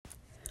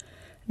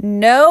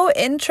No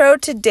intro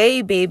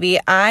today, baby.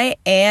 I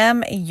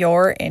am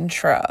your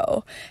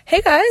intro.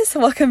 Hey guys,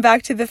 welcome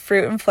back to the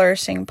Fruit and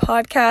Flourishing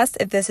podcast.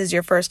 If this is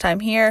your first time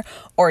here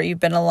or you've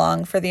been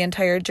along for the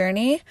entire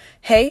journey,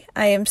 hey,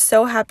 I am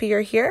so happy you're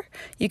here.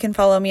 You can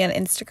follow me on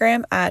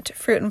Instagram at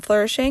Fruit and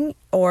Flourishing,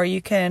 or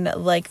you can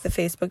like the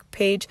Facebook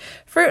page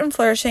Fruit and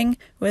Flourishing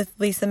with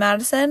Lisa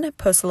Madison.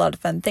 Post a lot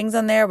of fun things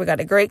on there. We got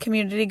a great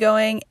community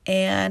going,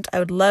 and I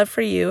would love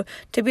for you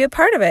to be a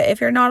part of it if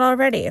you're not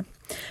already.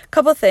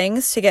 Couple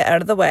things to get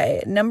out of the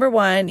way. Number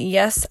one,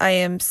 yes, I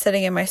am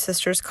sitting in my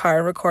sister's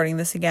car recording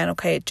this again.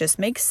 Okay, it just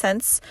makes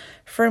sense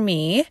for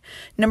me.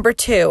 Number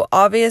two,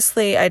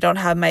 obviously I don't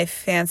have my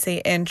fancy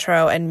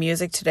intro and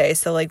music today.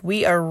 So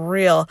we are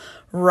real,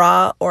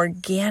 raw,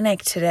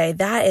 organic today.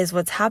 That is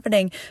what's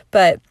happening.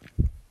 But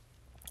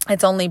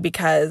it's only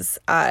because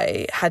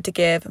I had to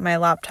give my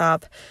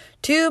laptop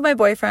to my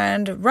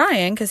boyfriend,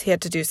 Ryan, because he had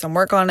to do some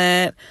work on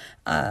it.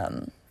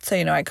 So,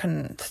 I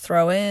couldn't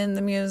throw in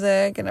the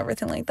music and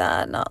everything like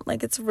that. Not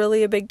like it's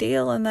really a big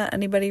deal and that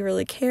anybody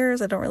really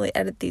cares. I don't really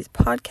edit these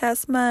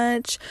podcasts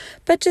much.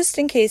 But just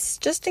in case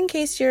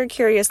you're a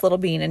curious little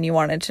bean and you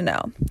wanted to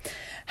know.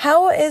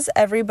 How is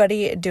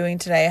everybody doing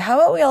today? How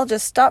about we all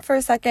just stop for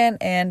a second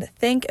and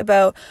think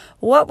about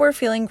what we're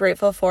feeling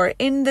grateful for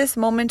in this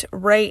moment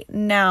right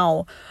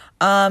now.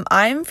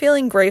 I'm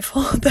feeling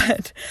grateful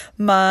that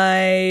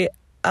my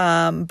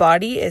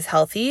body is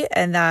healthy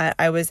and that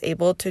I was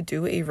able to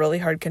do a really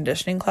hard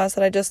conditioning class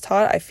that I just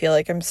taught. I feel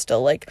like I'm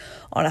still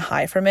on a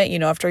high from it.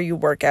 After you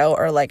work out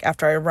or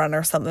after I run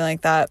or something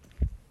like that,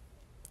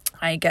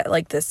 I get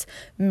this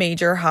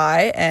major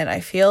high, and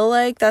I feel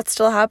like that's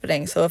still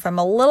happening. So if I'm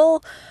a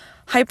little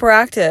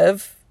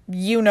hyperactive,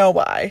 you know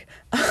why.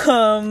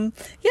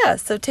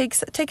 So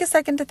take a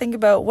second to think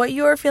about what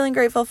you are feeling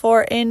grateful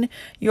for in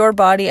your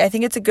body. I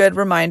think it's a good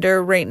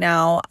reminder right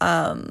now,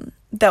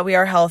 that we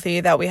are healthy,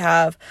 that we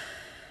have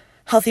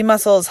healthy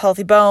muscles,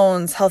 healthy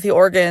bones, healthy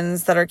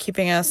organs that are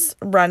keeping us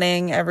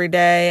running every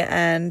day.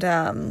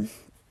 And,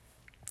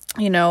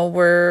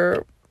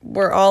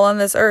 we're all on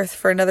this earth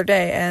for another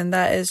day. And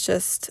that is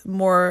just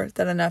more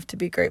than enough to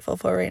be grateful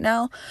for right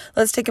now.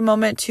 Let's take a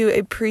moment to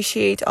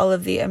appreciate all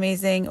of the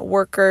amazing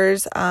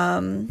workers,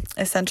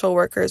 essential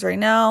workers right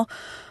now.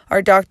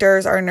 Our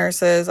doctors, our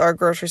nurses, our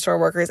grocery store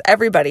workers,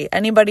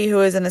 anybody who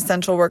is an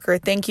essential worker,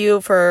 thank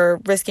you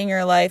for risking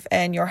your life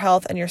and your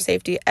health and your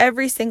safety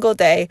every single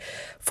day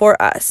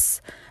for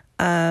us.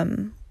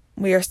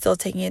 We are still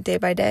taking it day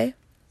by day,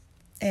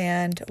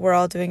 and we're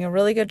all doing a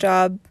really good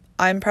job.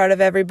 I'm proud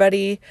of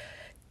everybody.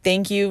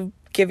 Thank you.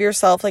 Give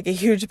yourself a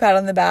huge pat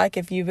on the back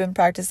if you've been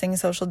practicing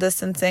social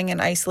distancing and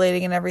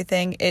isolating and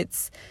everything.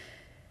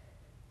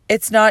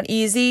 It's not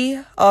easy,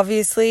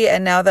 obviously,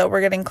 and now that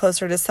we're getting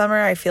closer to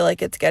summer, I feel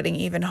like it's getting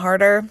even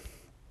harder.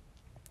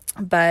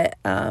 But,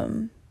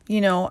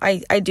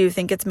 I do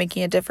think it's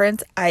making a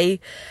difference. I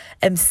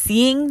am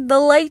seeing the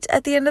light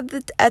at the end of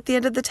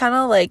the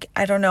tunnel. I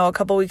don't know, a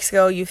couple weeks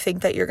ago, you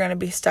think that you're going to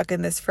be stuck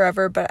in this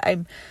forever, but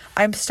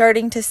I'm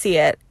starting to see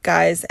it,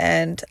 guys,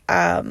 and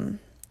I'm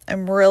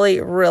really,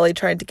 really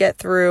trying to get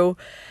through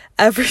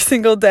every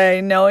single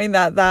day, knowing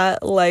that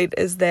light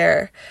is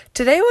there.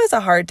 Today was a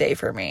hard day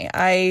for me.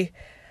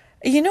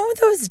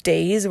 Those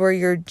days where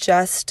you're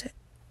just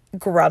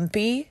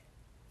grumpy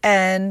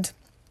and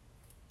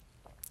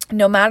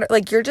no matter,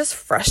 you're just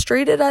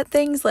frustrated at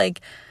things. I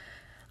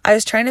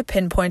was trying to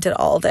pinpoint it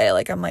all day.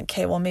 I'm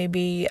okay, well,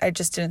 maybe I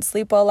just didn't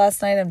sleep well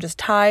last night. I'm just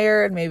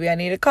tired. Maybe I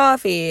need a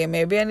coffee.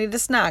 Maybe I need a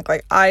snack.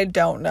 I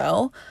don't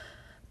know.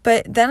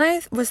 But then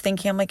I was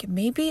thinking,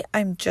 maybe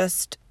I'm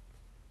just,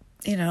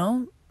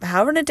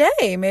 having a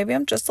day. Maybe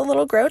I'm just a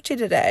little grouchy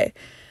today.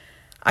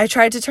 I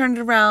tried to turn it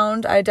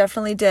around. I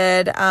definitely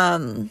did.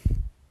 And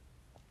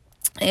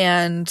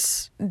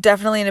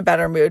definitely in a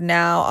better mood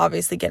now.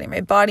 Obviously getting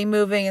my body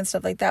moving and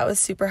stuff like that was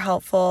super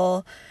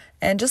helpful.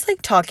 And just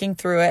talking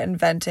through it and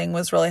venting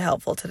was really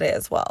helpful today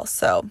as well.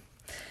 So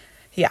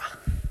yeah,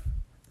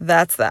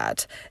 that's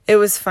that. It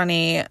was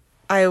funny.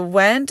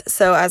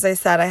 So as I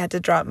said, I had to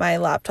drop my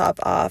laptop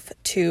off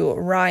to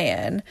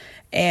Ryan,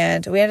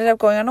 and we ended up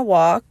going on a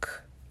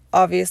walk,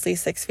 obviously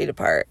 6 feet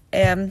apart.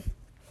 And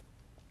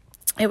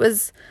it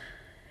was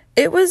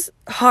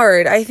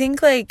hard. I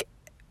think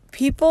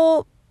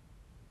people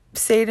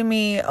say to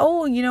me,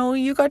 oh,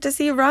 you got to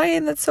see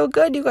Ryan. That's so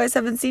good. You guys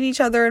haven't seen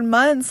each other in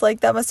months.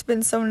 That must have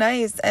been so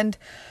nice. And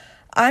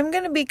I'm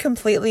going to be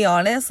completely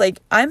honest.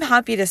 I'm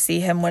happy to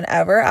see him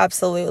whenever.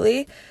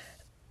 Absolutely.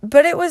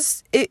 But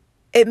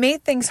it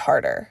made things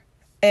harder.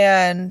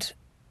 And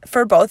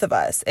for both of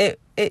us, it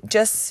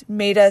just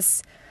made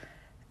us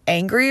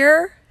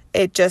angrier.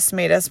 It just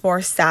made us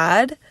more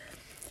sad,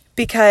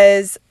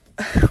 because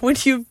when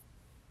you've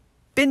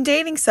been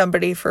dating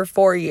somebody for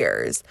 4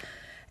 years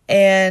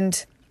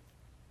and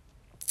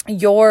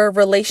your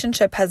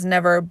relationship has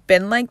never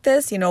been like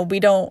this,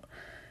 we're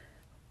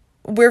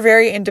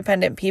very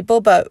independent people,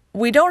 but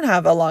we don't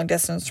have a long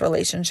distance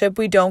relationship.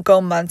 We don't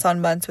go months on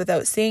months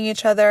without seeing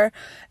each other.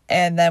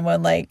 And then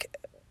when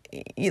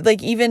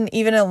like even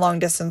in long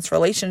distance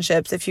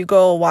relationships, if you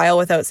go a while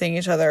without seeing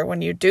each other,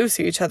 when you do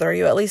see each other,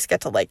 you at least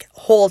get to like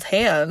hold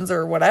hands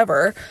or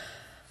whatever.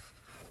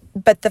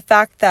 But the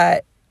fact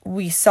that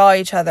we saw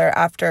each other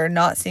after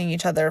not seeing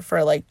each other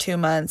for like 2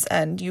 months,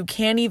 and you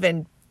can't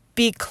even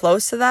be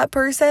close to that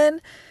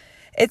person,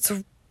 it's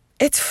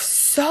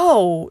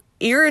so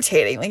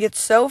irritating. Like,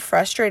 it's so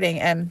frustrating.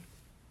 And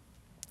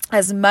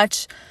as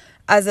much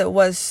as it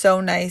was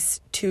so nice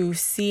to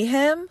see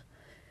him,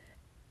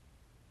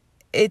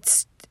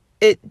 it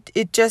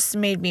just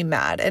made me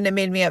mad, and it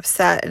made me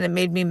upset, and it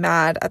made me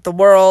mad at the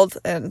world,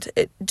 and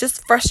it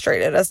just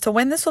frustrated as to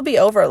when this will be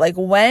over. Like,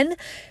 when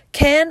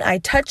can I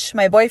touch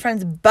my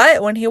boyfriend's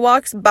butt when he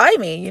walks by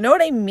me? You know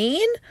what I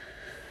mean?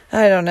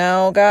 I don't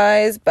know,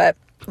 guys, but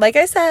like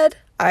I said,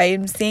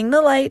 I'm seeing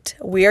the light.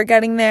 We are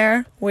getting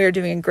there. We are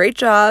doing a great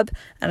job,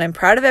 and I'm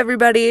proud of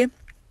everybody.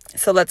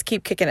 So let's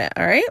keep kicking it,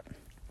 all right?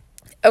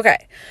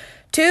 Okay,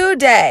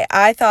 today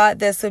I thought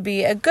this would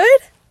be a good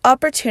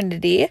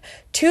opportunity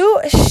to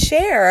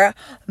share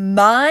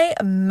my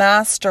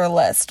master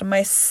list.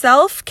 My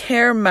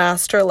self-care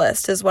master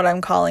list is what I'm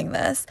calling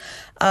this.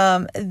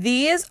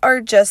 These are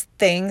just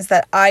things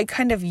that I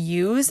kind of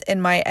use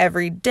in my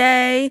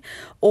everyday,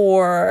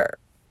 or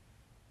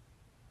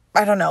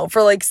I don't know,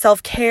 for like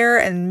self-care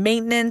and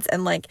maintenance,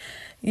 and like,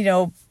 you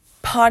know,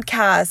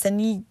 podcasts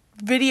and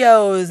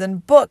videos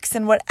and books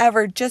and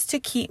whatever, just to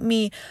keep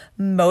me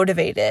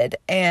motivated,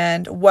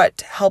 and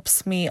what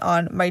helps me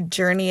on my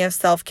journey of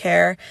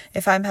self-care.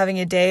 If I'm having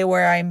a day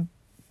where I'm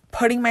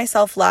putting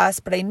myself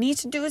last, but I need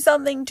to do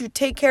something to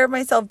take care of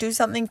myself, do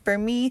something for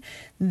me,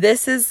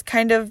 this is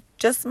kind of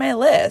just my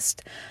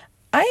list.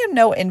 I am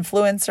no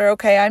influencer,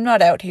 okay? I'm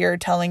not out here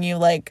telling you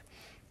like,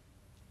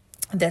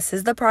 this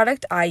is the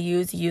product I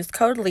use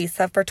code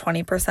Lisa for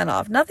 20%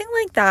 off. Nothing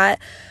like that.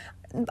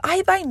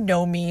 I by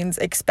no means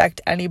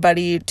expect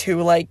anybody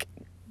to like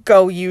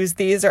go use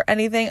these or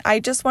anything. I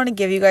just want to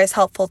give you guys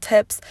helpful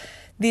tips.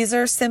 These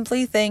are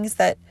simply things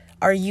that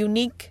are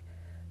unique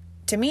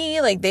to me.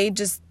 Like, they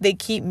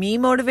keep me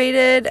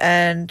motivated,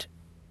 and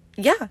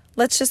yeah,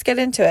 let's just get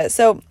into it.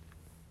 So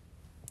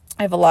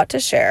I have a lot to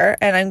share,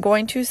 and I'm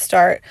going to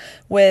start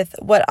with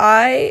what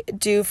I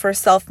do for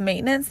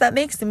self-maintenance that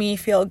makes me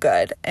feel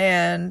good,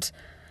 and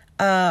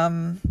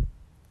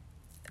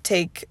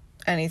take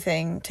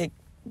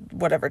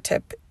whatever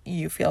tip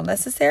you feel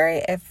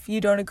necessary. If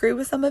you don't agree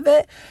with some of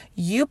it,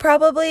 you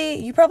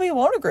probably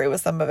won't agree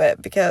with some of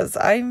it, because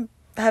I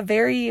have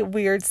very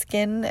weird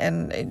skin,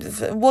 and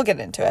we'll get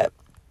into it.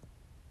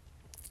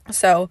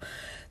 So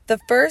the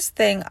first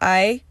thing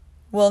I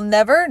will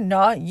never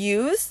not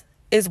use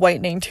is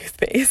whitening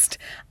toothpaste.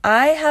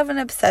 I have an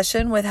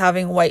obsession with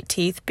having white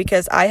teeth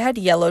because I had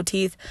yellow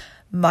teeth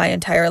my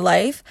entire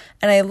life,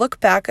 and I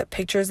look back at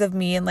pictures of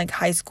me in like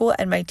high school,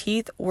 and my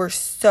teeth were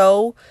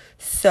so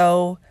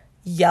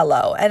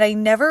yellow, and I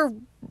never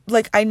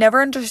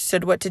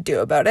understood what to do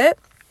about it.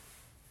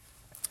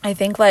 I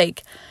think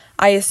like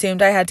I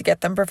assumed I had to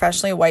get them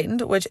professionally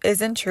whitened, which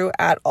isn't true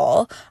at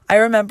all. I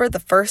remember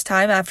the first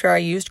time after I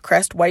used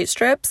Crest white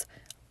strips,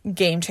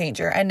 game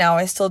changer, and now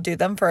I still do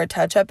them for a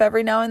touch-up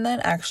every now and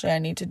then. Actually, I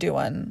need to do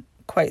one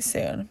quite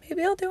soon.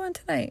 Maybe I'll do one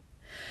tonight.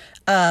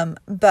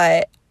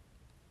 But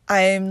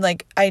I'm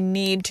like, I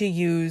need to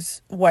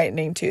use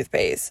whitening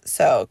toothpaste.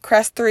 So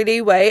Crest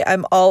 3D White,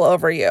 I'm all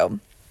over you.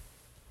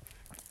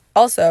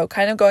 Also,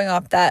 kind of going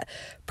off that,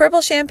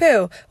 purple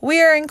shampoo. We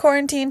are in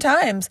quarantine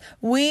times.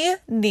 We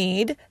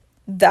need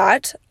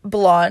that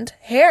blonde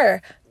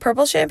hair.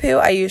 Purple shampoo,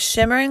 I use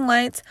Shimmering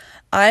Lights.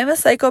 I'm a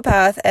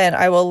psychopath, and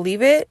I will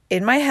leave it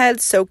in my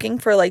head soaking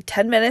for like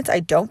 10 minutes. I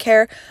don't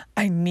care.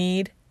 I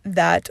need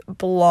that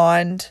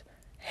blonde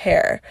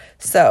hair.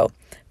 So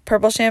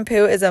purple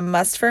shampoo is a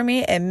must for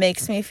me. It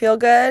makes me feel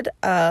good.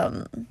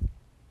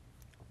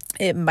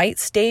 It might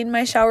stain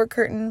my shower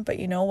curtain, but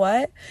you know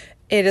what?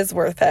 It is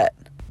worth it.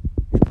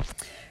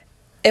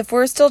 If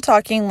we're still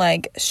talking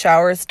like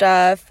shower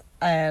stuff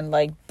and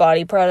like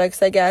body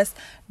products, I guess,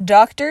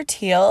 Dr.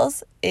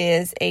 Teal's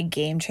is a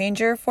game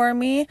changer for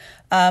me.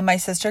 My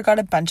sister got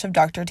a bunch of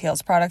Dr.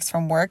 Teal's products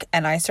from work,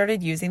 and I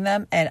started using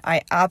them, and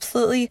I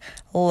absolutely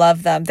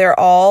love them. They're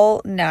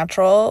all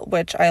natural,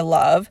 which I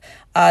love.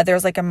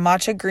 There's like a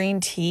matcha green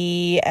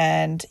tea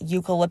and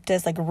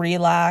eucalyptus, like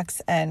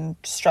relax and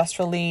stress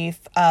relief,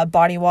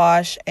 body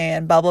wash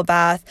and bubble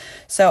bath.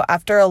 So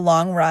after a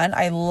long run,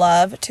 I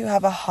love to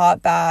have a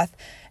hot bath,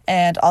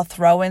 and I'll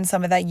throw in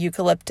some of that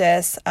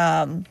eucalyptus,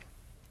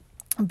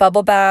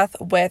 bubble bath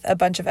with a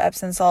bunch of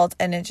Epsom salt,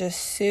 and it just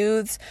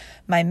soothes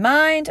my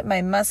mind,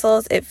 my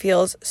muscles. It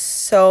feels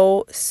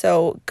so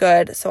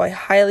good. So I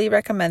highly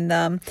recommend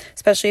them,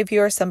 especially if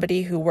you are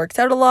somebody who works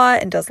out a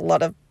lot and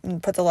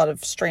puts a lot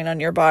of strain on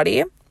your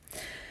body.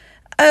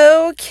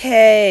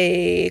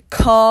 Okay,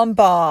 Calm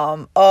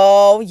Balm.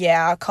 Oh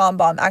yeah, Calm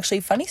Balm.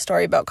 Actually, funny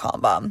story about Calm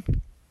Balm.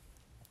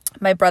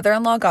 My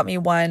brother-in-law got me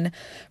one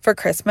for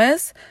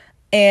Christmas,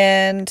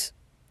 and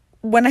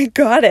when I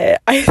got it,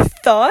 I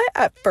thought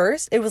at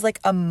first it was like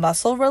a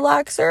muscle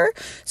relaxer.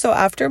 So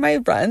after my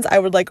runs, I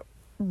would like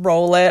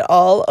roll it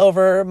all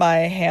over my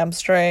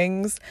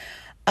hamstrings.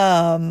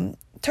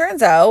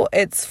 Turns out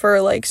it's for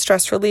like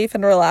stress relief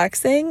and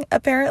relaxing,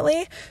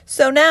 apparently.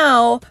 So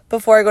now,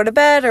 before I go to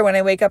bed or when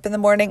I wake up in the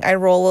morning, I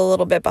roll a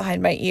little bit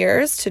behind my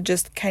ears to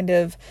just kind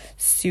of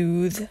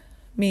soothe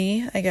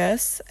me, I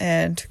guess,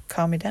 and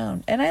calm me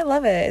down. And I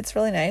love it. It's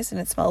really nice and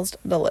it smells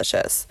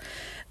delicious.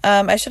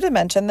 I should have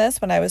mentioned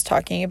this when I was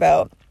talking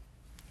about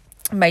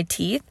my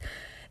teeth.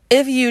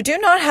 If you do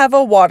not have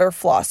a water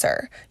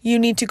flosser, you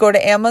need to go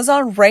to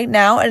Amazon right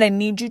now and I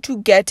need you to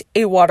get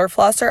a water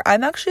flosser.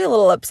 I'm actually a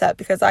little upset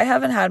because I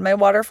haven't had my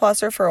water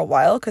flosser for a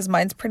while because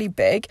mine's pretty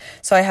big.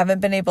 So I haven't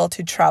been able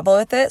to travel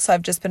with it. So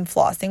I've just been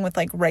flossing with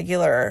like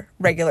regular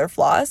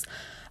floss.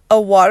 A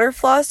water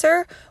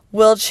flosser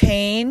will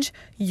change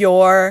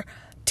your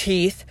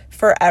teeth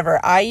forever.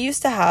 I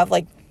used to have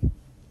like,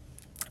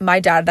 my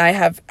dad and I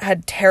have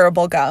had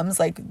terrible gums.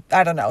 Like,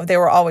 I don't know, they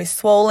were always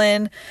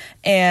swollen,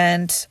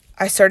 and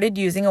I started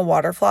using a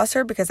water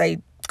flosser because I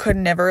could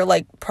never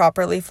like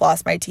properly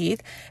floss my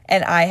teeth,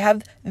 and I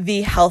have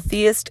the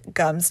healthiest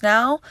gums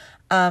now.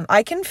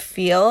 I can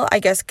feel, I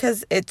guess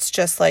because it's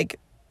just like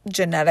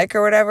genetic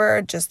or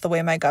whatever, just the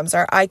way my gums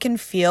are, I can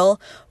feel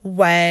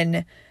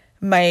when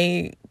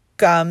my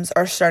gums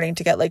are starting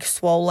to get like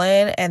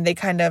swollen and they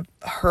kind of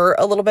hurt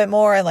a little bit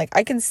more, and like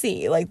I can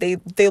see like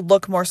they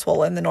look more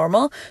swollen than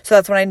normal. So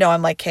that's when I know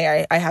I'm like,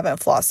 hey, I haven't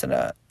flossed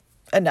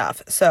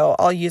enough. So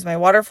I'll use my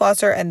water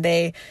flosser and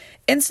they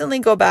instantly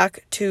go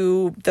back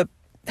to the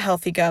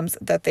healthy gums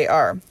that they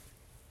are.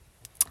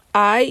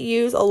 I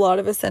use a lot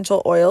of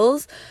essential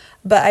oils,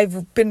 but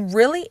I've been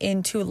really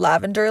into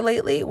lavender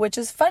lately, which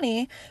is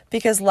funny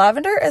because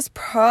lavender is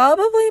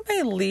probably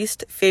my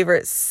least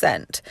favorite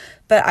scent,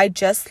 but I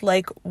just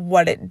like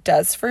what it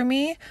does for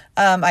me.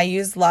 I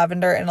use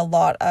lavender in a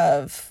lot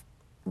of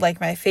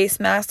like my face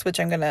masks, which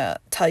I'm going to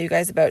tell you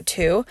guys about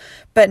too.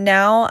 But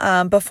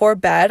now, before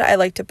bed, I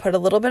like to put a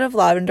little bit of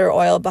lavender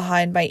oil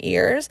behind my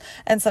ears,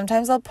 and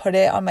sometimes I'll put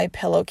it on my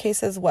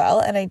pillowcase as well,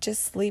 and I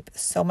just sleep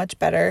so much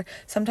better.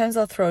 Sometimes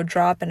I'll throw a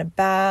drop in a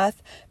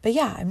bath, but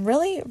yeah, I'm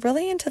really,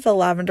 really into the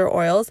lavender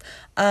oils.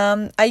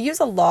 I use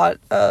a lot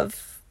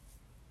of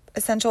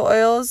essential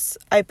oils.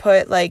 I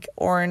put like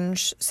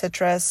orange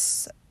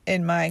citrus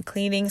in my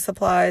cleaning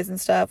supplies and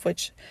stuff,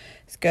 which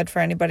is good for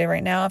anybody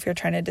right now if you're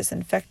trying to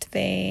disinfect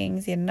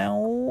things, you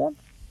know.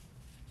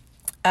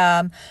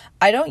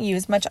 I don't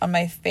use much on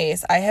my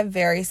face. I have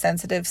very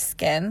sensitive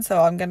skin,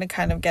 so I'm going to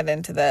kind of get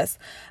into this.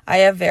 I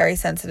have very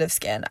sensitive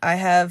skin. I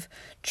have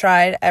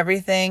tried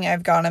everything.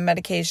 I've gone on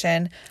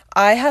medication.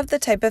 I have the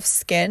type of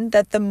skin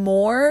that the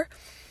more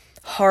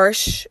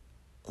harsh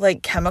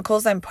like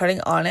chemicals I'm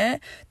putting on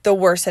it, the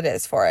worse it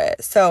is for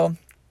it. So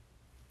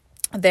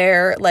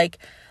they're like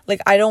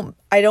I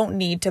don't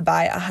need to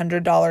buy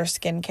 $100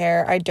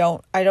 skincare. I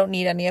don't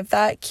need any of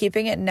that.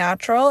 Keeping it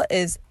natural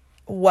is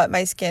what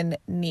my skin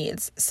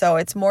needs. So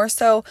it's more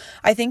so,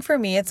 I think for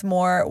me, it's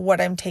more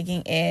what I'm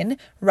taking in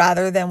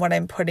rather than what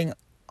I'm putting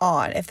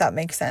on, if that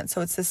makes sense.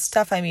 So it's the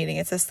stuff I'm eating,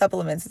 it's the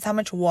supplements, it's how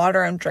much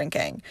water I'm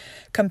drinking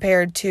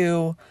compared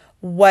to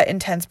what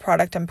intense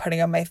product I'm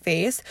putting on my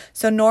face.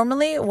 So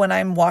normally when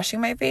I'm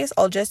washing my face,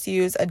 I'll just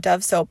use a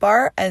Dove soap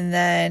bar, and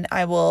then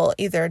I will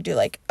either do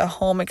like a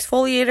home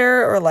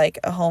exfoliator or like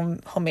a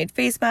homemade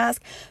face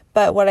mask.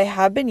 But what I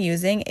have been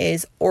using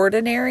is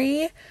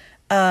Ordinary.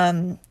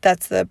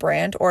 That's the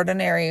brand,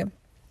 Ordinary.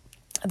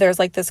 There's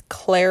like this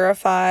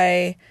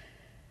Clarify,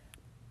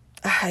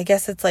 I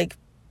guess it's like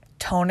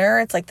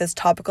toner. It's like this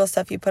topical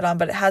stuff you put on,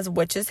 but it has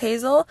witch's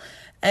hazel,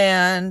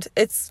 and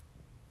it's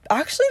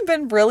actually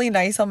been really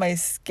nice on my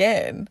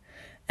skin.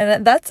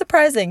 And that's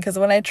surprising because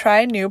when I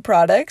try new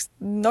products,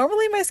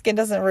 normally my skin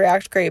doesn't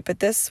react great, but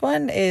this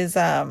one's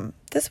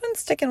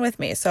sticking with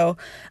me. So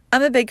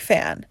I'm a big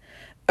fan.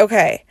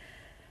 Okay.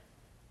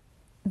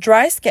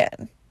 Dry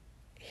skin.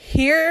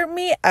 Hear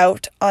me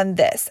out on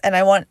this. And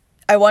I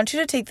want you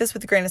to take this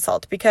with a grain of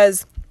salt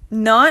because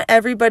not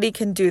everybody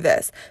can do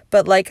this.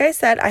 But like I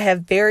said, I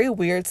have very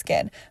weird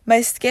skin.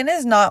 My skin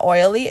is not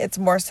oily. It's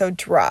more so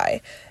dry.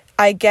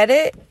 I get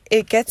it.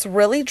 It gets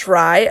really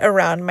dry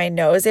around my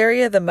nose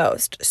area the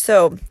most.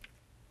 So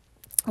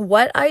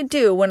what I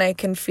do when I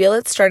can feel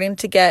it starting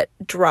to get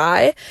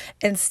dry,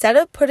 instead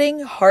of putting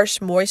harsh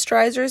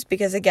moisturizers,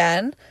 because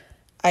again,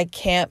 I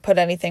can't put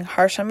anything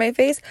harsh on my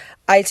face,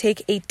 I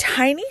take a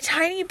tiny,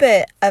 tiny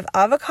bit of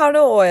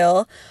avocado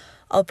oil.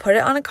 I'll put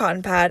it on a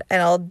cotton pad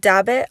and I'll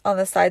dab it on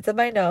the sides of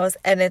my nose,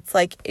 and it's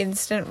like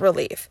instant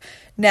relief.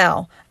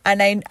 Now,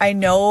 and I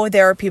know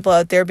there are people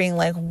out there being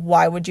like,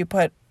 why would you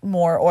put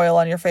more oil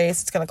on your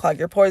face? It's going to clog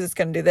your pores. It's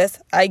going to do this.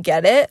 I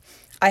get it.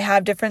 I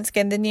have different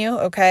skin than you.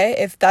 Okay.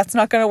 If that's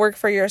not going to work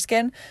for your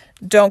skin,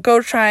 don't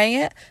go trying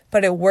it,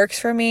 but it works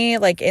for me,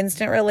 like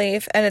instant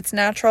relief, and it's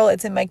natural.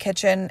 It's in my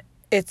kitchen.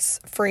 It's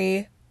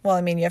free. Well,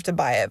 I mean, you have to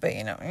buy it, but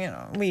you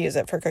know, we use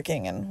it for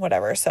cooking and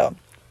whatever. So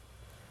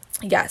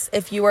yes,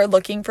 if you are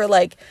looking for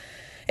like,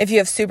 if you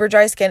have super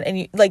dry skin and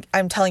you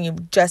I'm telling you,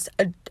 just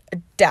a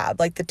dab,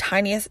 like the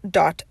tiniest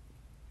dot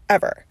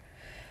ever.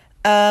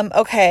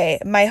 Okay,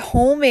 my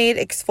homemade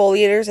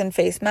exfoliators and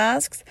face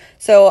masks.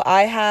 So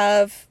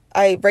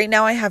right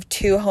now I have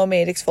 2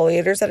 homemade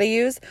exfoliators that I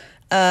use.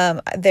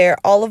 They're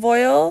olive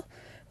oil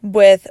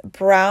with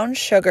brown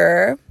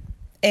sugar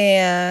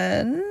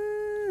and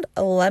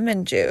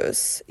lemon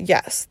juice.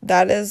 Yes,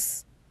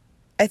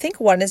 I think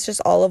one is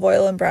just olive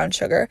oil and brown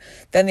sugar.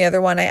 Then the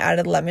other one I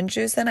added lemon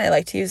juice in. I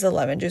like to use the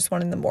lemon juice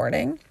one in the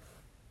morning.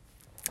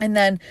 And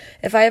then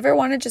if I ever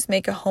want to just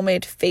make a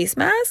homemade face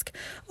mask,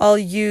 I'll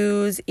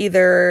use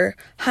either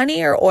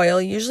honey or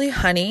oil, usually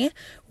honey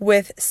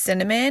with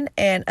cinnamon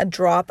and a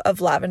drop of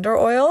lavender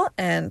oil.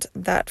 And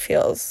that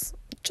feels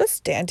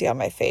just dandy on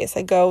my face.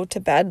 I go to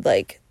bed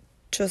like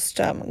just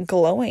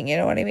glowing, you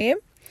know what I mean?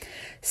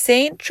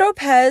 Saint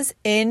Tropez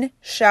in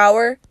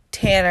shower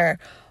tanner.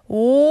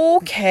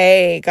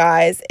 Okay,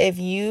 guys, if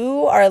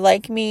you are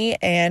like me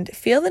and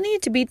feel the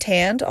need to be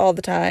tanned all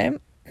the time,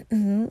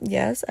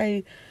 yes,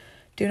 I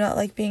do not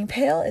like being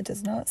pale. It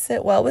does not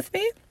sit well with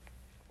me.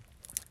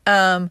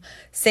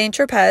 Saint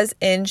Tropez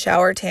in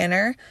shower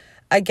tanner.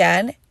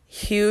 Again,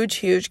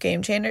 huge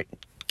game changer.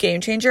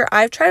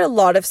 I've tried a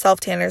lot of self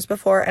tanners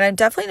before, and I'm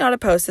definitely not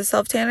opposed to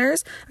self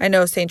tanners. I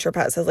know Saint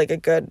Tropez has like a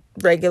good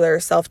regular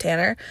self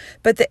tanner,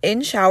 but the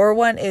in shower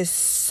one is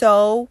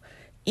so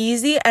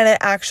easy and it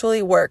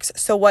actually works.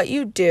 So what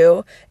you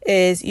do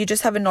is you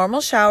just have a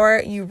normal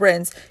shower, you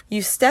rinse,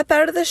 you step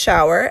out of the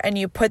shower and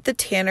you put the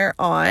tanner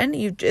on.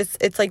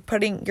 It's like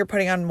you're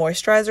putting on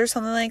moisturizer or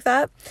something like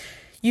that.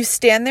 You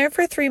stand there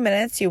for 3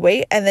 minutes, you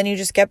wait, and then you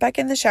just get back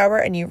in the shower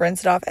and you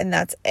rinse it off, and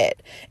that's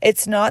it.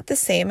 It's not the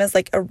same as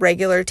like a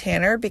regular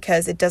tanner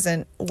because it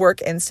doesn't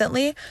work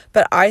instantly,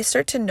 but I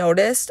start to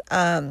notice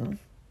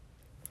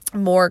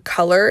more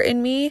color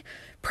in me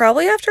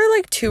probably after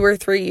like 2 or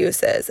 3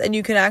 uses, and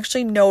you can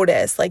actually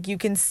notice, like you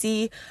can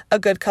see a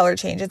good color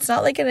change. It's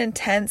not like an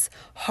intense,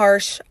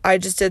 harsh, I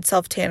just did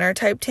self tanner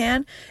type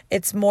tan.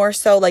 It's more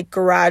so like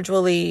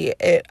gradually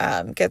it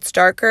gets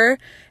darker,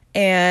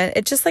 and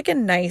it's just like a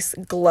nice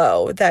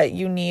glow that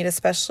you need,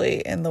 especially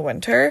in the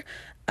winter.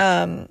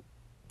 So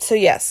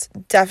yes,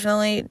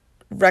 definitely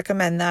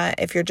recommend that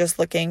if you're just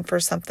looking for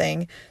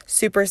something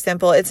super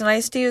simple. It's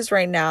nice to use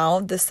right now.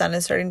 The sun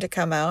is starting to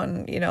come out,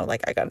 and you know,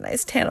 like I got a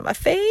nice tan on my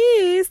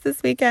face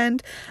this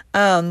weekend.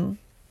 But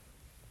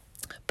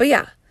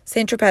yeah,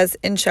 Saint Tropez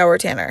in shower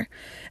tanner.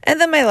 And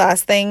then my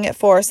last thing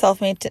for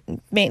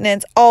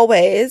self-maintenance,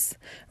 always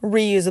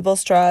reusable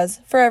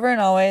straws, forever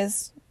and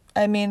always.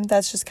 I mean,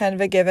 that's just kind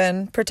of a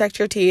given. Protect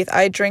your teeth.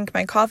 I drink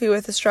my coffee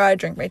with a straw. I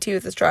drink my tea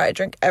with a straw. I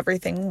drink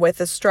everything with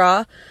a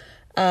straw.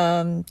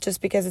 Just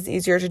because it's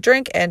easier to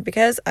drink and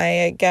because I,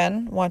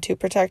 again, want to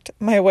protect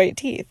my white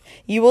teeth.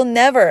 You will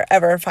never,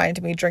 ever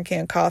find me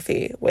drinking a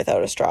coffee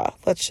without a straw.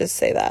 Let's just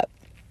say that.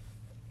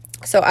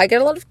 So I get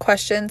a lot of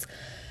questions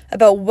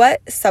about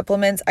what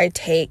supplements I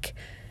take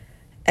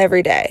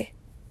every day,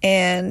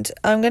 and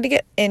I'm going to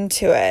get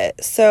into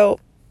it. So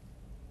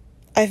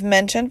I've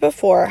mentioned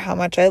before how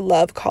much I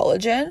love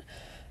collagen.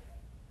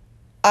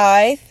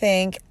 I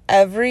think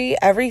every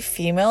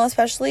female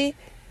especially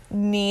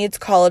needs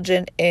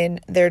collagen in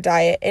their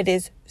diet. It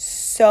is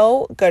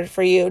so good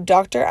for you.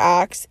 Dr.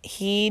 Axe,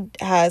 he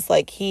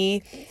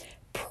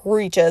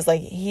preaches,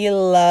 like he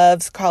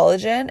loves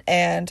collagen,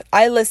 and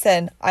I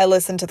listen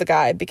to the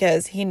guy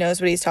because he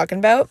knows what he's talking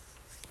about.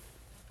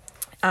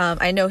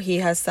 I know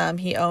he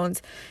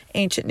owns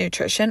Ancient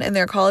Nutrition, and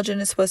their collagen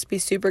is supposed to be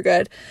super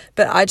good,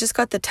 but I just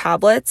got the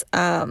tablets.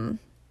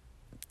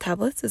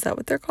 Tablets, is that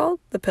what they're called?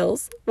 The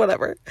pills?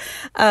 Whatever.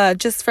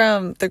 Just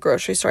from the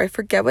grocery store. I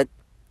forget what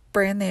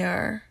brand they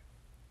are.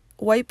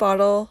 White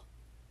bottle,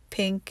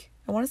 pink.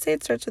 I want to say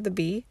it starts with a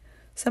B.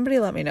 Somebody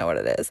let me know what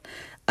it is.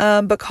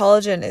 But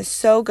collagen is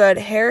so good.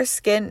 Hair,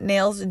 skin,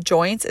 nails,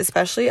 joints,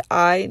 especially.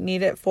 I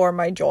need it for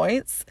my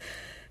joints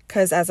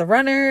because as a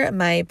runner,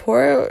 my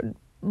poor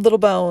little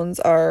bones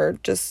are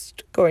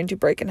just going to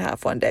break in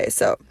half one day.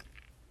 So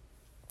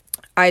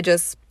I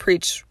just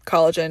preach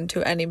collagen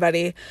to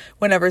anybody.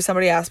 Whenever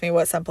somebody asks me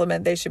what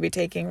supplement they should be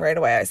taking, right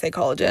away I say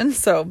collagen.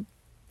 So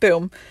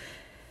boom.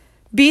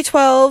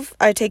 B12,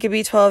 I take a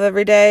B12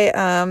 every day.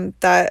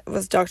 That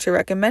was doctor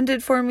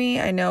recommended for me.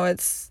 I know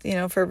it's,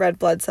 for red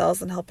blood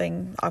cells and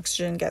helping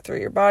oxygen get through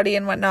your body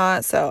and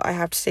whatnot. So I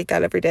have to take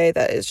that every day.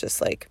 That is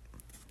just like,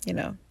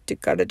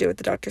 got to do what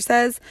the doctor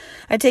says.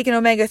 I take an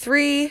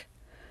omega-3.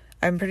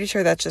 I'm pretty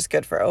sure that's just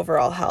good for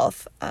overall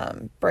health,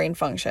 brain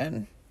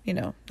function.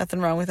 Nothing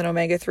wrong with an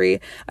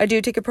omega-3. I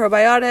do take a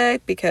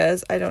probiotic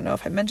because I don't know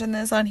if I mentioned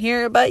this on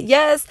here, but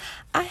yes,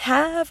 I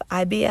have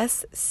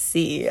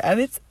IBS-C, and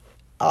it's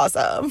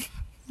awesome.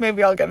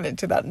 Maybe I'll get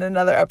into that in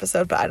another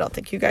episode, but I don't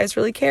think you guys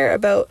really care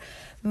about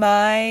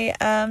my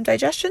my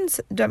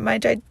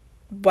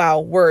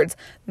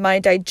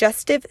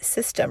digestive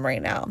system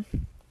right now.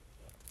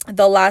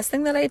 The last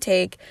thing that I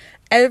take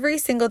every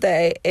single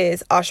day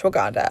is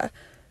ashwagandha.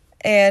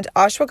 And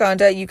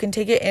ashwagandha, you can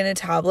take it in a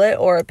tablet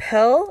or a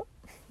pill.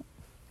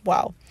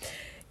 Wow.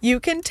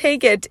 You can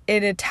take it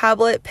in a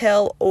tablet,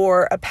 pill,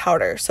 or a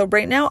powder. So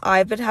right now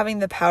I've been having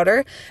the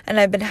powder, and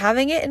I've been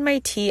having it in my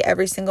tea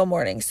every single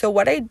morning. So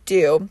what I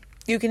do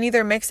You can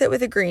either mix it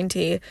with a green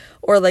tea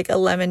or like a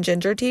lemon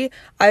ginger tea.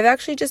 I've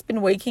actually just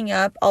been waking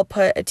up. I'll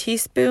put a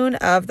teaspoon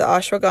of the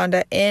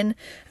ashwagandha in,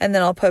 and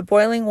then I'll put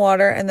boiling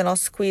water, and then I'll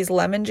squeeze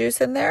lemon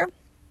juice in there.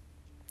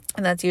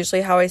 And that's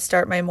usually how I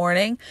start my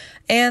morning.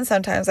 And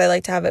sometimes I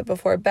like to have it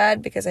before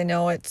bed because I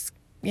know it's,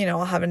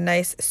 I'll have a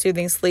nice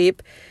soothing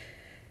sleep.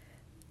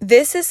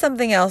 This is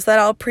something else that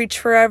I'll preach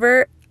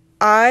forever.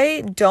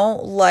 I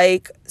don't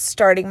like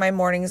starting my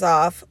mornings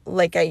off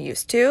like I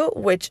used to,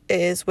 which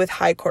is with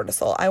high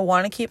cortisol. I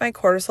want to keep my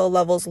cortisol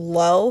levels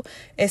low,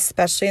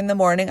 especially in the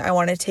morning. I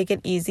want to take it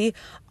easy.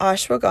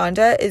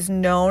 Ashwagandha is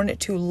known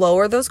to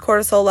lower those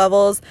cortisol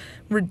levels,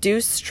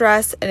 reduce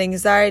stress and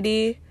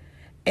anxiety,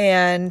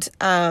 and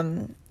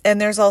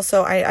there's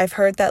also, I've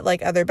heard that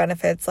like other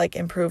benefits like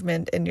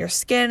improvement in your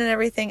skin and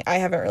everything. I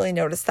haven't really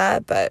noticed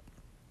that, but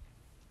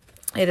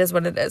it is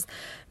what it is.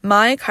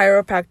 My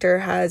chiropractor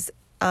has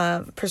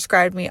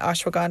prescribed me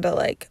ashwagandha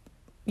like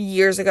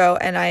years ago,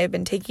 and I have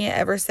been taking it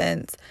ever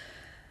since.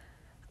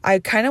 I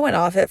kind of went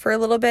off it for a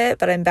little bit,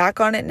 but I'm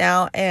back on it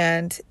now,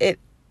 and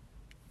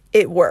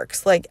it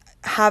works. Like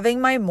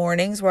having my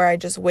mornings where I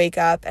just wake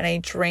up and I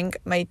drink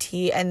my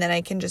tea and then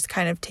I can just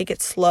kind of take it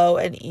slow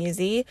and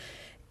easy.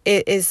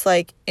 It is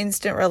like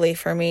instant relief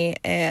for me.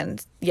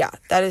 And yeah,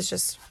 that is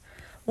just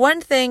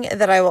one thing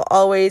that I will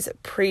always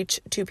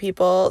preach to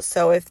people.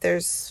 So if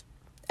there's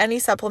any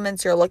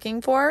supplements you're looking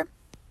for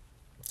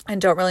and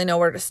don't really know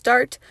where to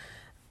start,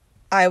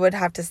 I would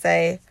have to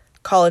say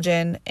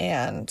collagen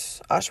and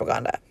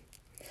ashwagandha.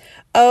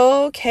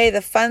 Okay,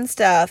 the fun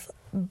stuff.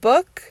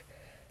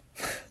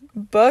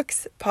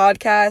 Books,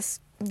 podcasts,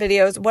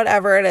 videos,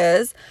 whatever it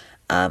is.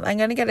 I'm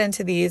going to get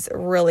into these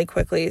really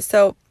quickly.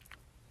 So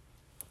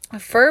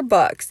for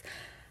books,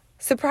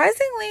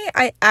 surprisingly,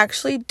 I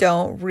actually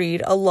don't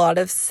read a lot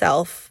of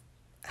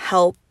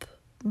self-help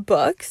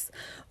books.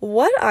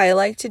 What I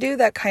like to do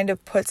that kind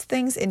of puts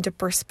things into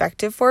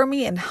perspective for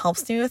me and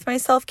helps me with my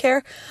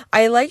self-care,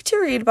 I like to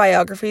read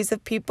biographies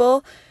of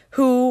people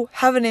who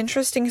have an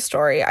interesting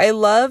story. I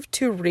love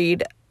to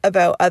read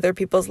about other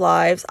people's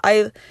lives.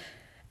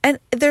 And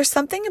there's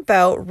something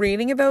about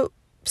reading about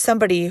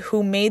somebody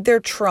who made their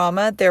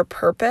trauma their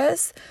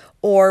purpose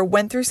or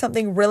went through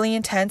something really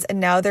intense and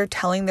now they're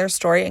telling their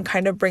story and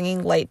kind of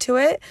bringing light to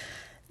it.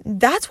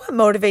 That's what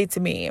motivates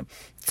me.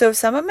 So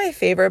some of my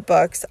favorite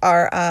books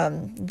are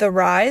The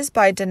Rise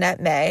by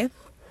Danette May.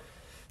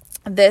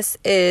 This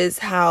is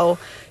how,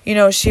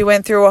 she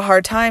went through a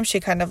hard time. She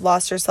kind of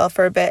lost herself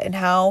for a bit and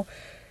how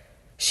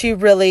she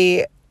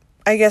really,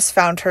 I guess,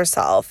 found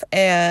herself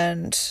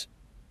and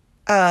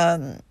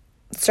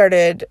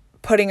started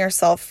putting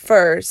herself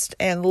first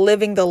and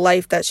living the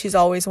life that she's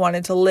always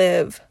wanted to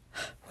live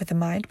with the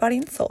mind, body,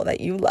 and soul that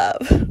you love.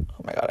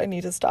 Oh my God, I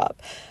need to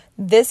stop.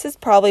 This is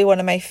probably one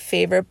of my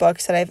favorite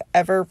books that I've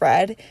ever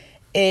read.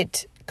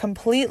 It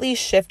completely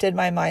shifted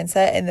my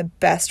mindset in the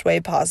best way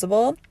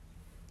possible.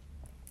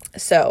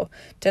 So,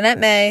 Danette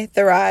May,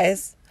 The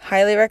Rise,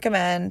 highly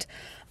recommend.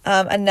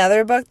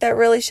 Another book that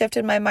really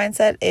shifted my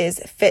mindset is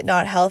Fit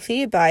Not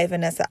Healthy by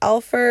Vanessa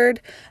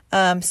Alford.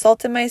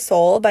 Salt in My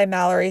Soul by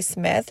Mallory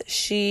Smith.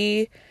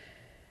 She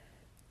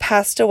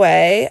passed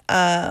away,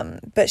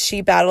 but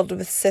she battled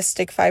with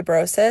cystic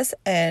fibrosis,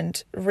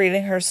 and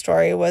reading her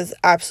story was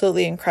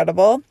absolutely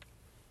incredible.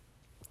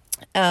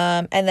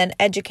 And then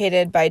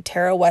Educated by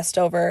Tara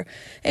Westover.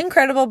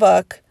 Incredible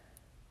book.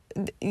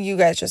 You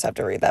guys just have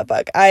to read that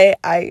book.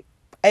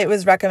 It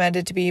was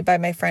recommended to me by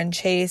my friend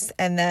Chase,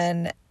 and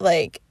then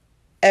like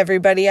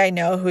everybody I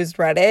know who's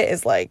read it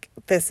is like,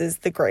 this is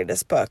the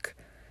greatest book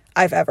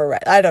I've ever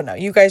read. I don't know.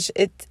 You guys,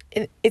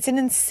 it's an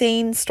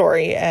insane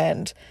story,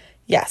 and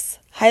yes,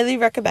 highly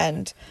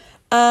recommend.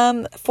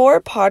 For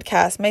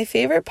podcasts, my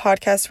favorite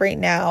podcasts right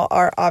now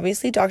are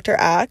obviously Dr.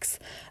 Axe,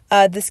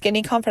 The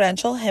Skinny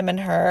Confidential, him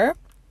and her,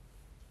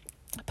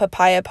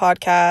 Papaya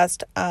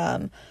Podcast,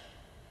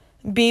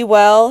 Be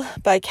Well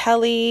by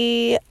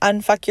Kelly,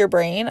 Unfuck Your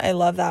Brain. I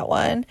love that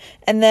one.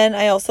 And then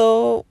I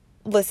also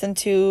listen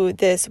to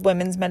this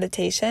women's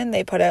meditation.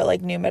 They put out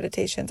like new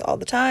meditations all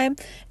the time.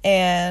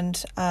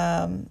 And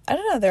I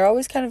don't know, they're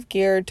always kind of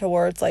geared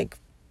towards like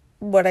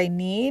what I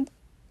need.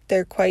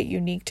 They're quite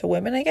unique to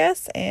women, I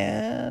guess.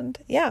 And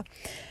yeah,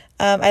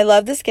 I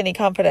love The Skinny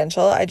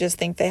Confidential. I just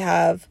think they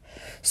have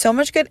so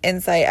much good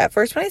insight. At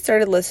first, when I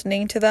started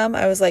listening to them,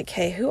 I was like,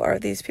 hey, who are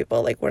these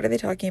people? Like, what are they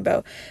talking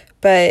about?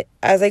 But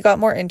as I got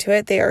more into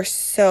it, they are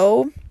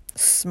so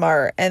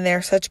smart and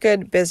they're such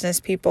good business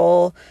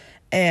people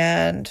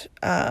and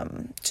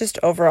just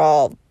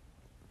overall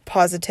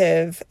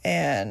positive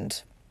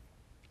and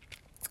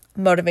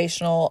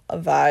motivational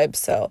vibes.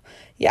 So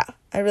yeah,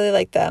 I really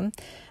like them.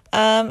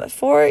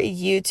 For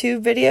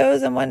YouTube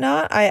videos and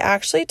whatnot, I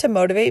actually, to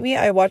motivate me,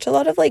 I watch a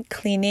lot of like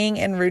cleaning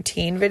and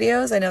routine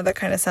videos. I know that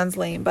kind of sounds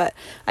lame, but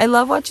I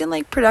love watching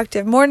like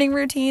productive morning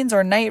routines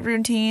or night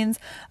routines.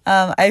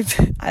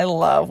 I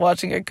love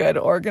watching a good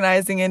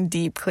organizing and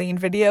deep clean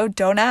video.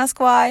 Don't ask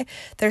why.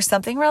 There's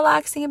something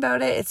relaxing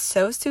about it. It's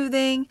so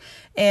soothing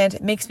and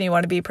it makes me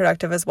want to be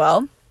productive as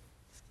well.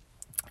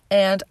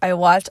 And I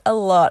watch a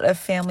lot of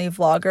family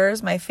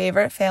vloggers. My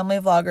favorite family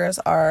vloggers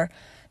are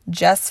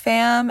Jess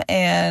Fam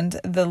and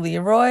the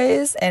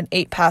Leroys and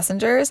 8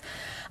 Passengers.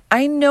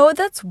 I know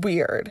that's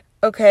weird,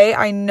 okay?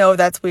 I know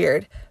that's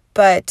weird,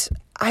 but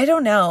I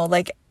don't know,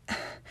 like,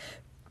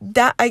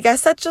 that, I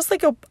guess that's just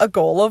like a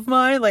goal of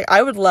mine. Like,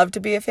 I would love to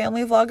be a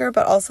family vlogger,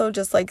 but also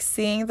just like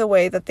seeing the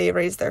way that they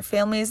raise their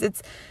families.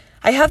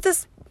 I have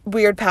this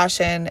weird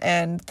passion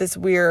and this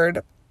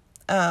weird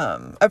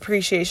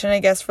appreciation, I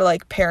guess, for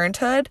like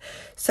parenthood.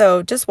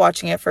 So just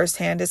watching it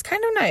firsthand is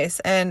kind of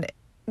nice. And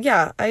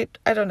yeah, I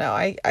don't know.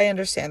 I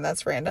understand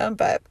that's random,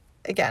 but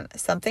again,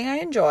 something I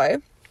enjoy.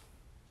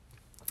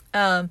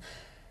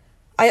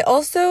 I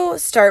also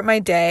start my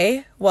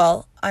day,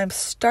 well, I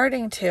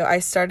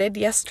started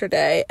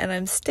yesterday and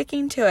I'm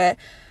sticking to it.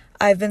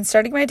 I've been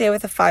starting my day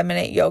with a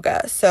 5-minute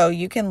yoga. So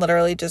you can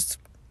literally just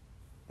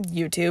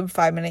YouTube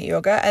 5-minute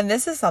yoga. And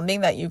this is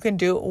something that you can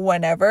do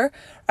whenever.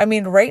 I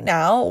mean, right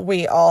now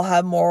we all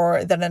have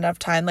more than enough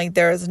time. Like,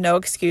 there is no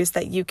excuse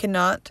that you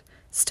cannot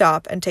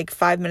stop and take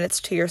 5 minutes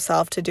to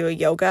yourself to do a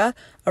yoga,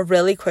 a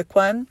really quick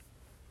one.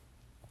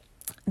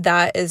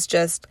 That is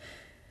just,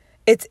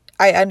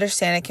 I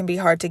understand it can be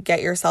hard to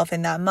get yourself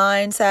in that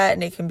mindset,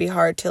 and it can be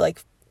hard to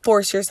like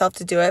force yourself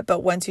to do it,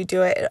 but once you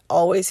do it, it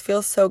always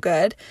feels so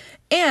good.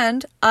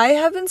 And I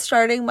have been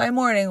starting my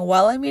morning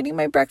while I'm eating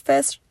my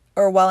breakfast,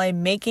 or while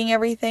I'm making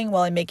everything,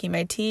 while I'm making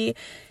my tea.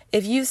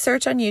 If you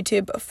search on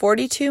YouTube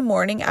 42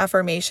 morning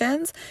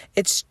affirmations,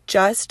 it's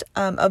just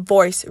a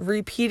voice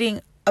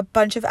repeating a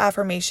bunch of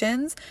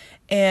affirmations,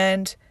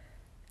 and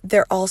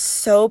they're all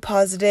so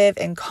positive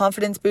and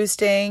confidence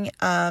boosting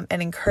and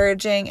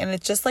encouraging, and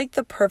it's just like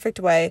the perfect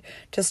way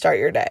to start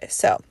your day.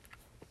 So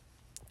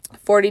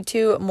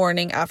 42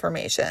 morning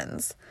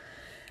affirmations.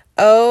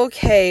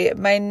 Okay,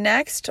 my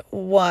next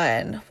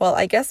one, well,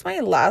 I guess my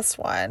last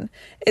one,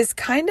 is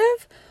kind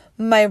of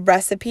my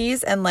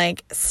recipes and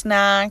like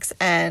snacks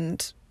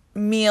and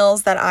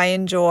meals that I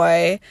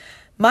enjoy.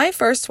 My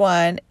first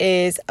one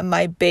is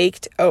my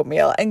baked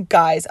oatmeal. And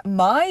guys,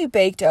 my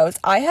baked oats,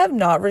 I have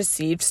not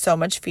received so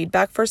much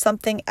feedback for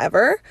something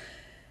ever.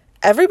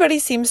 Everybody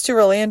seems to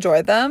really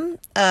enjoy them.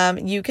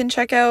 You can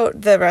check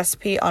out the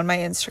recipe on my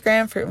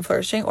Instagram, Fruit and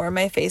Flourishing, or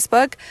my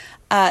Facebook.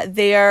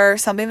 They are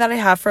something that I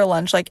have for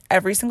lunch like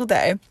every single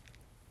day.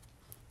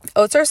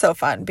 Oats are so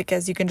fun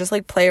because you can just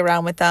like play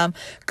around with them.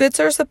 Good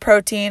source of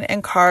protein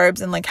and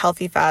carbs and like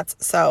healthy fats.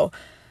 So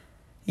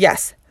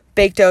yes,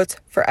 baked oats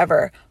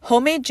forever.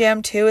 Homemade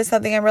jam too is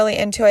something I'm really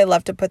into. I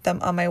love to put them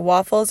on my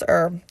waffles,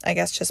 or I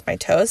guess just my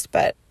toast,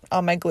 but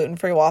on my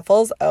gluten-free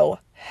waffles. Oh,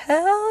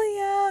 hell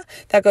yeah.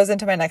 That goes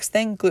into my next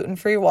thing,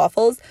 gluten-free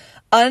waffles.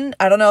 I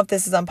don't know if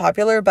this is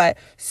unpopular, but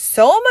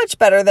so much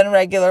better than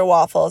regular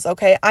waffles,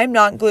 okay? I'm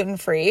not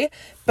gluten-free,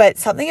 but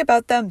something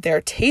about them, they're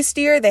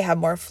tastier, they have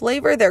more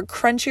flavor, they're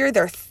crunchier,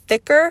 they're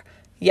thicker.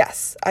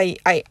 Yes, I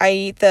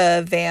eat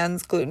the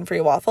Vans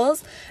gluten-free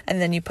waffles, and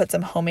then you put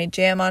some homemade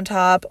jam on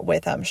top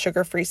with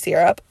sugar-free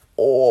syrup.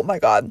 Oh my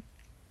God.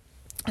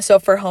 So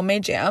for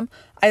homemade jam,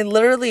 I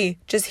literally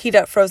just heat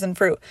up frozen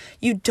fruit.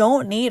 You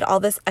don't need all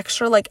this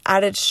extra like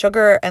added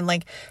sugar and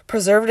like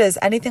preservatives,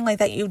 anything like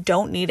that. You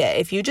don't need it.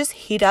 If you just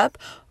heat up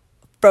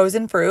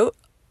frozen fruit,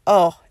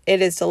 oh,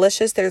 it is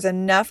delicious. There's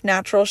enough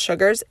natural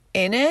sugars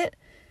in it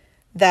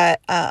that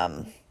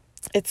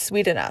it's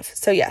sweet enough.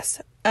 So yes,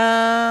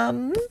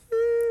 lemon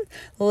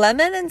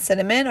and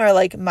cinnamon are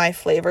like my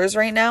flavors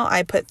right now.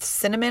 I put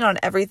cinnamon on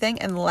everything,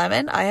 and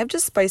lemon, I have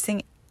just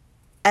spicing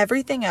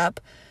everything up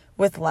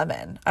with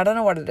lemon. I don't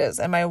know what it is.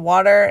 In my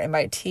water, in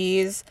my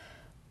teas,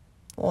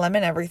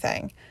 lemon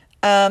everything.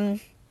 The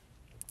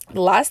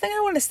last thing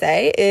I want to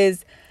say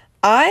is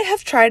I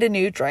have tried a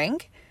new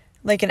drink,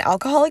 like an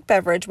alcoholic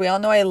beverage. We all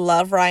know I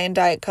love Ryan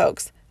Diet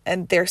Cokes,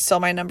 and they're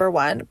still my number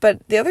one.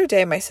 But the other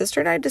day, my sister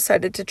and I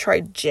decided to try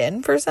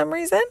gin for some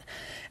reason.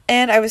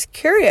 And I was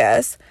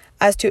curious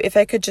as to if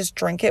I could just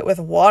drink it with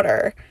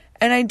water.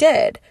 And I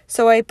did.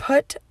 So I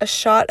put a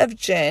shot of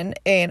gin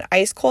in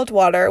ice cold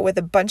water with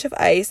a bunch of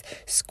ice,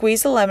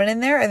 squeezed a lemon in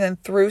there, and then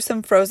threw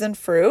some frozen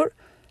fruit.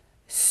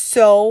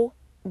 So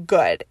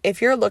good.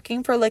 If you're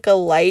looking for like a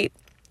light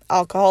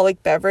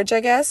alcoholic beverage, I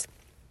guess,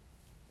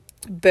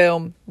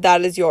 boom, that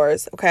is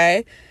yours.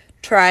 Okay.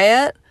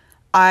 Try it.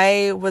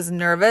 I was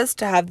nervous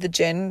to have the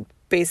gin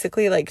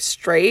basically like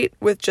straight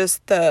with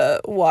just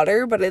the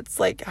water, but it's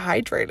like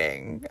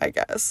hydrating, I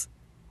guess.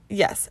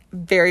 Yes.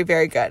 Very,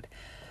 very good.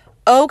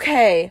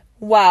 Okay,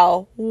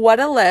 wow, what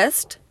a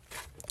list.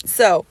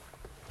 So,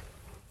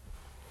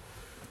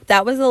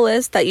 that was a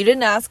list that you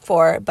didn't ask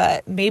for,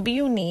 but maybe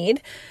you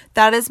need.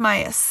 That is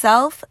my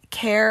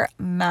self-care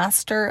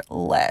master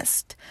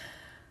list.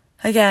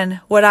 Again,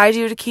 what I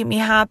do to keep me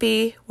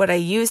happy, what I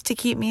use to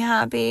keep me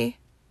happy,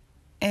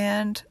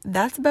 and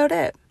that's about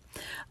it.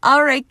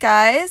 All right,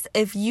 guys,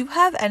 if you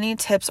have any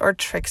tips or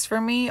tricks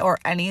for me, or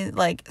any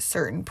like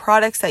certain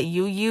products that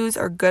you use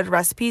or good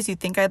recipes you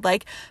think I'd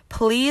like,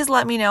 please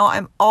let me know.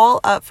 I'm all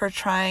up for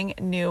trying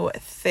new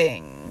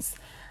things.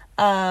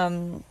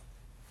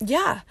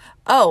 yeah.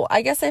 Oh,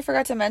 I guess I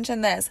forgot to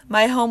mention this.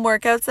 My home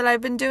workouts that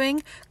I've been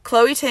doing,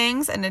 Chloe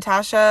Tings and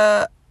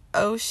Natasha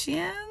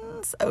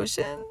Oceans,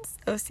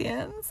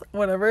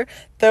 whatever.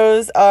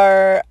 Those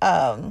are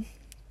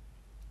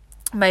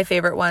my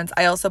favorite ones.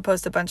 I also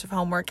post a bunch of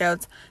home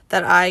workouts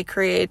that I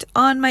create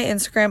on my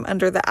Instagram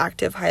under the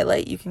active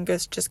highlight. You can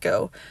just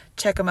go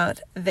check them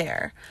out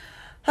there.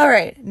 All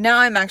right, now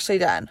I'm actually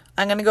done.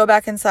 I'm going to go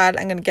back inside.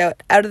 I'm going to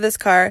get out of this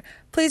car.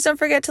 Please don't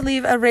forget to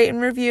leave a rate and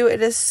review.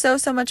 It is so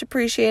much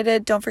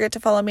appreciated. Don't forget to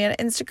follow me on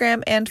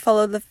Instagram and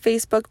follow the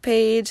Facebook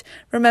page.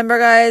 Remember,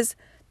 guys,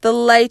 the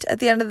light at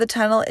the end of the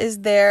tunnel is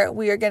there.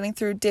 We are getting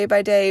through day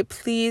by day.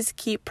 Please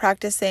keep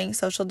practicing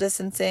social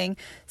distancing.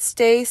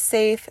 Stay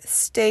safe,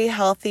 stay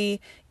healthy,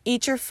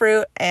 eat your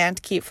fruit,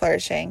 and keep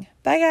flourishing.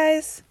 Bye,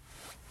 guys.